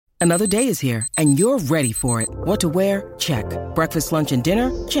Another day is here, and you're ready for it. What to wear? Check. Breakfast, lunch, and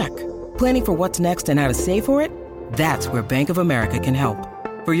dinner? Check. Planning for what's next and how to save for it? That's where Bank of America can help.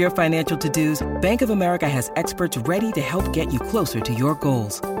 For your financial to-dos, Bank of America has experts ready to help get you closer to your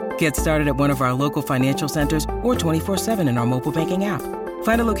goals. Get started at one of our local financial centers or 24/7 in our mobile banking app.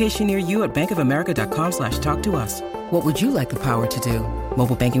 Find a location near you at bankofamerica.com/talktous. What would you like the power to do?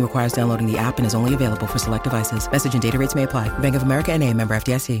 Mobile banking requires downloading the app and is only available for select devices. Message and data rates may apply. Bank of America N.A., member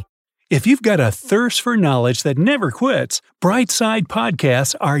FDIC. If you've got a thirst for knowledge that never quits, Brightside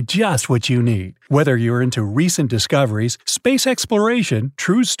Podcasts are just what you need. Whether you're into recent discoveries, space exploration,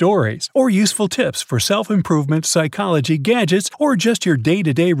 true stories, or useful tips for self-improvement, psychology, gadgets, or just your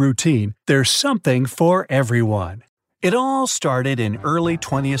day-to-day routine, there's something for everyone. It all started in early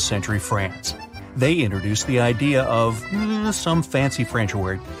 20th century France. They introduced the idea of, some fancy French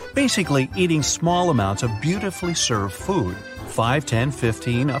word, basically eating small amounts of beautifully served food. 5, 10,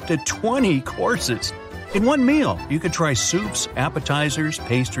 15, up to 20 courses. In one meal, you could try soups, appetizers,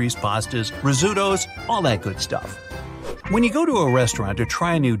 pastries, pastas, risottos, all that good stuff. When you go to a restaurant to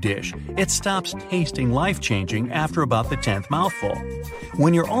try a new dish, it stops tasting life-changing after about the 10th mouthful.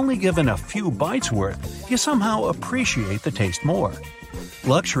 When you're only given a few bites worth, you somehow appreciate the taste more.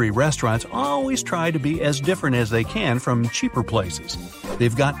 Luxury restaurants always try to be as different as they can from cheaper places.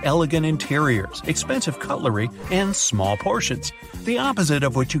 They've got elegant interiors, expensive cutlery, and small portions, the opposite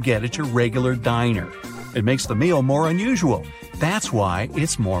of what you get at your regular diner. It makes the meal more unusual. That's why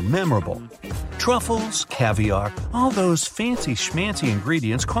it's more memorable. Truffles, caviar, all those fancy schmancy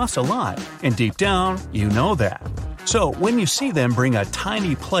ingredients cost a lot, and deep down, you know that. So when you see them bring a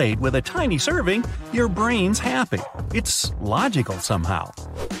tiny plate with a tiny serving, your brain's happy. It's logical somehow.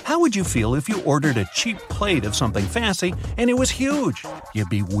 How would you feel if you ordered a cheap plate of something fancy and it was huge? You'd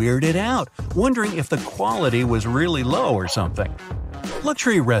be weirded out, wondering if the quality was really low or something.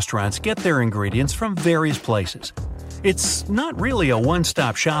 Luxury restaurants get their ingredients from various places. It's not really a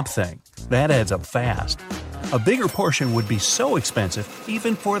one-stop shop thing. That adds up fast. A bigger portion would be so expensive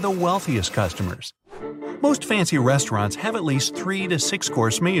even for the wealthiest customers. Most fancy restaurants have at least 3 to 6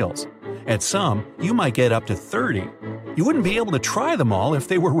 course meals. At some, you might get up to 30. You wouldn't be able to try them all if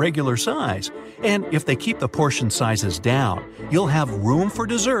they were regular size. And if they keep the portion sizes down, you'll have room for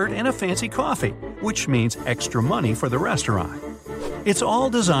dessert and a fancy coffee, which means extra money for the restaurant. It's all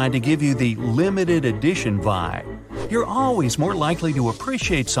designed to give you the limited edition vibe. You're always more likely to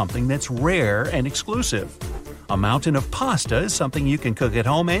appreciate something that's rare and exclusive. A mountain of pasta is something you can cook at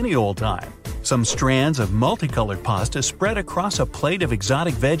home any old time. Some strands of multicolored pasta spread across a plate of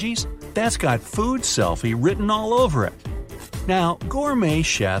exotic veggies? That's got food selfie written all over it. Now, gourmet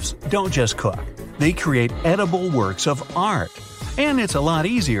chefs don't just cook. They create edible works of art. And it's a lot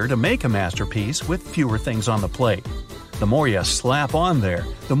easier to make a masterpiece with fewer things on the plate. The more you slap on there,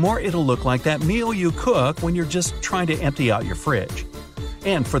 the more it'll look like that meal you cook when you're just trying to empty out your fridge.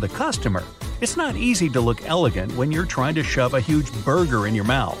 And for the customer, it's not easy to look elegant when you're trying to shove a huge burger in your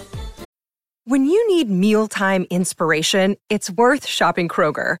mouth. When you need mealtime inspiration, it's worth shopping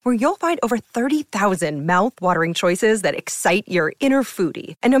Kroger, where you'll find over 30,000 mouth-watering choices that excite your inner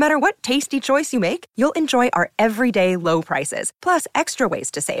foodie. And no matter what tasty choice you make, you'll enjoy our everyday low prices, plus extra ways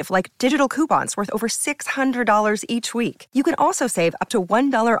to save, like digital coupons worth over $600 each week. You can also save up to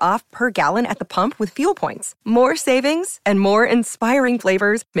 $1 off per gallon at the pump with fuel points. More savings and more inspiring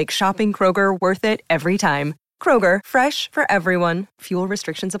flavors make shopping Kroger worth it every time. Kroger, fresh for everyone. Fuel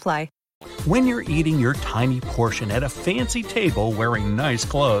restrictions apply. When you're eating your tiny portion at a fancy table wearing nice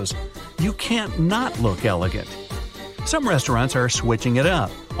clothes, you can't not look elegant. Some restaurants are switching it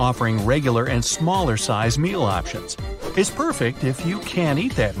up, offering regular and smaller size meal options. It's perfect if you can't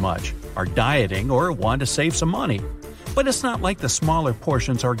eat that much, are dieting, or want to save some money. But it's not like the smaller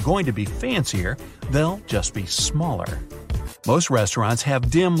portions are going to be fancier, they'll just be smaller. Most restaurants have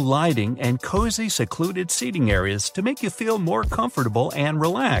dim lighting and cozy, secluded seating areas to make you feel more comfortable and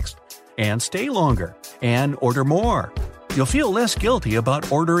relaxed. And stay longer, and order more. You'll feel less guilty about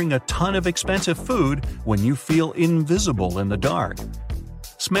ordering a ton of expensive food when you feel invisible in the dark.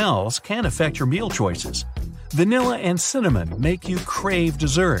 Smells can affect your meal choices. Vanilla and cinnamon make you crave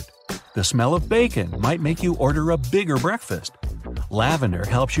dessert. The smell of bacon might make you order a bigger breakfast. Lavender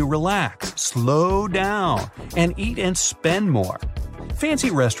helps you relax, slow down, and eat and spend more. Fancy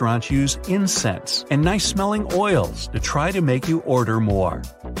restaurants use incense and nice-smelling oils to try to make you order more.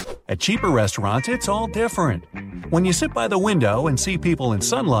 At cheaper restaurants, it's all different. When you sit by the window and see people in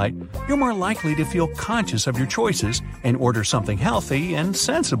sunlight, you're more likely to feel conscious of your choices and order something healthy and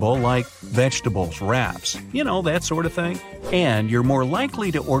sensible like vegetables, wraps, that sort of thing. And you're more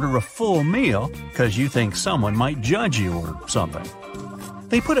likely to order a full meal because you think someone might judge you or something.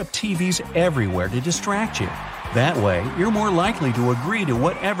 They put up TVs everywhere to distract you. That way, you're more likely to agree to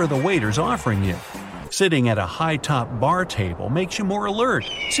whatever the waiter's offering you. Sitting at a high-top bar table makes you more alert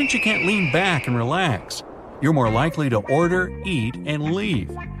since you can't lean back and relax. You're more likely to order, eat, and leave.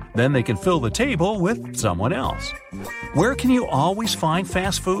 Then they can fill the table with someone else. Where can you always find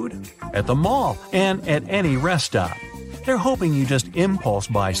fast food? At the mall and at any rest stop. They're hoping you just impulse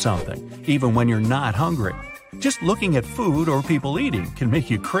buy something, even when you're not hungry. Just looking at food or people eating can make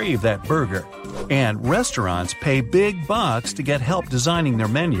you crave that burger. And restaurants pay big bucks to get help designing their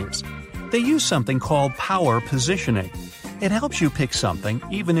menus. They use something called power positioning. It helps you pick something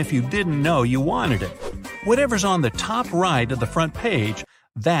even if you didn't know you wanted it. Whatever's on the top right of the front page,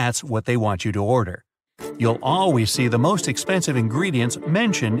 that's what they want you to order. You'll always see the most expensive ingredients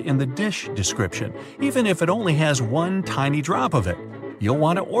mentioned in the dish description, even if it only has one tiny drop of it. You'll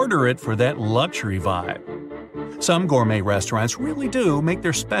want to order it for that luxury vibe. Some gourmet restaurants really do make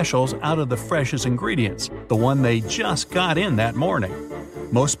their specials out of the freshest ingredients, the one they just got in that morning.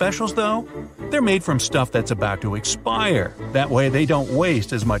 Most specials, though, they're made from stuff that's about to expire. That way they don't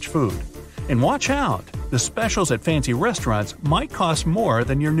waste as much food. And watch out! The specials at fancy restaurants might cost more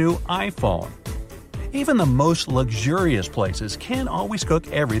than your new iPhone. Even the most luxurious places can't always cook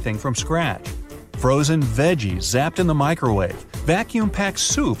everything from scratch. Frozen veggies zapped in the microwave, vacuum-packed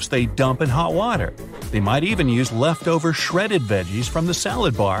soups they dump in hot water. They might even use leftover shredded veggies from the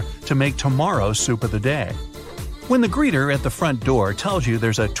salad bar to make tomorrow's soup of the day. When the greeter at the front door tells you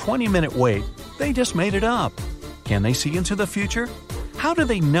there's a 20-minute wait, they just made it up. Can they see into the future? How do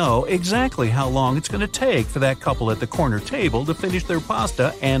they know exactly how long it's going to take for that couple at the corner table to finish their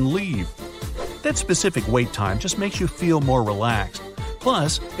pasta and leave? That specific wait time just makes you feel more relaxed.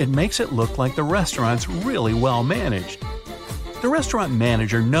 Plus, it makes it look like the restaurant's really well managed. The restaurant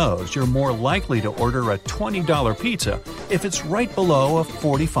manager knows you're more likely to order a $20 pizza if it's right below a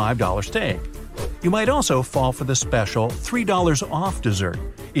 $45 steak. You might also fall for the special $3 off dessert,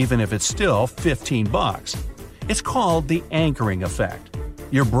 even if it's still $15. It's called the anchoring effect.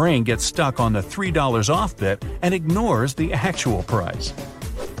 Your brain gets stuck on the $3 off bit and ignores the actual price.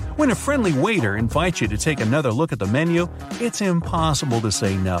 When a friendly waiter invites you to take another look at the menu, it's impossible to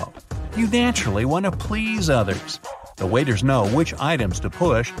say no. You naturally want to please others. The waiters know which items to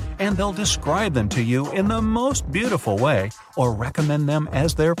push, and they'll describe them to you in the most beautiful way or recommend them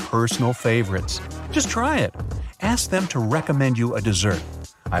as their personal favorites. Just try it. Ask them to recommend you a dessert.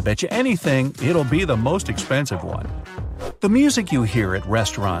 I bet you anything it'll be the most expensive one. The music you hear at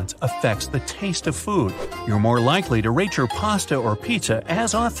restaurants affects the taste of food. You're more likely to rate your pasta or pizza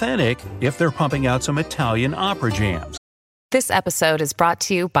as authentic if they're pumping out some Italian opera jams. This episode is brought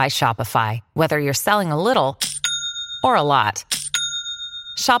to you by Shopify. Whether you're selling a little or a lot,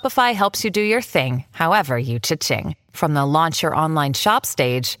 Shopify helps you do your thing, however you cha-ching. From the launch your online shop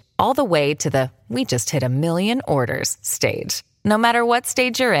stage, all the way to the we just hit 1 million orders stage. No matter what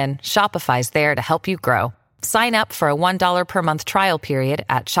stage you're in, Shopify's there to help you grow. Sign up for a $1 per month trial period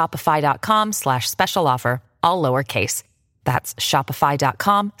at shopify.com/special offer, all lowercase. That's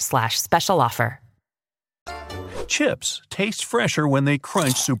shopify.com/special offer. Chips taste fresher when they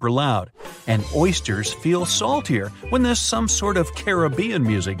crunch super loud, and oysters feel saltier when there's some sort of Caribbean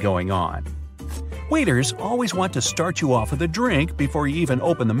music going on. Waiters always want to start you off with a drink before you even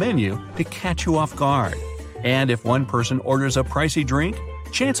open the menu to catch you off guard. And if one person orders a pricey drink,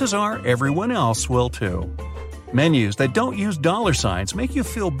 chances are everyone else will too. Menus that don't use dollar signs make you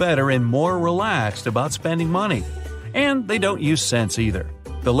feel better and more relaxed about spending money. And they don't use cents either.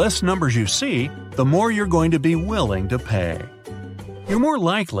 The less numbers you see, the more you're going to be willing to pay. You're more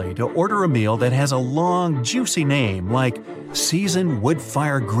likely to order a meal that has a long, juicy name like Seasoned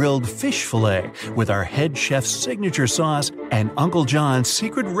Wood-Fire Grilled Fish Fillet with our head chef's signature sauce and Uncle John's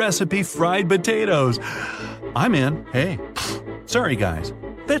secret recipe fried potatoes. I'm in. Hey. Sorry, guys.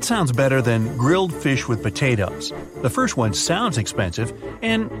 That sounds better than grilled fish with potatoes. The first one sounds expensive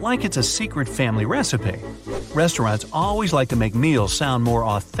and like it's a secret family recipe. Restaurants always like to make meals sound more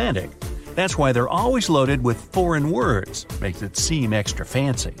authentic. That's why they're always loaded with foreign words, makes it seem extra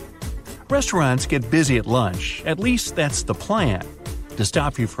fancy. Restaurants get busy at lunch, at least that's the plan. To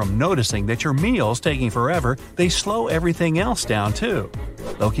stop you from noticing that your meal's taking forever, they slow everything else down too.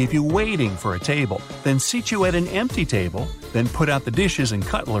 They'll keep you waiting for a table, then seat you at an empty table, then put out the dishes and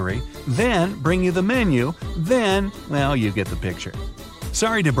cutlery, then bring you the menu, then, well, you get the picture.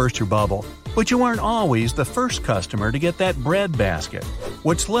 Sorry to burst your bubble, but you aren't always the first customer to get that bread basket.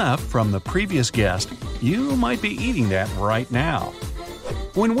 What's left from the previous guest, you might be eating that right now.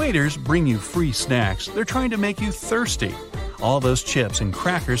 When waiters bring you free snacks, they're trying to make you thirsty. All those chips and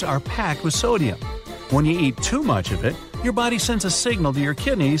crackers are packed with sodium. When you eat too much of it, your body sends a signal to your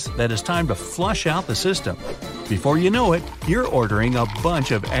kidneys that it's time to flush out the system. Before you know it, you're ordering a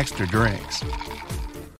bunch of extra drinks.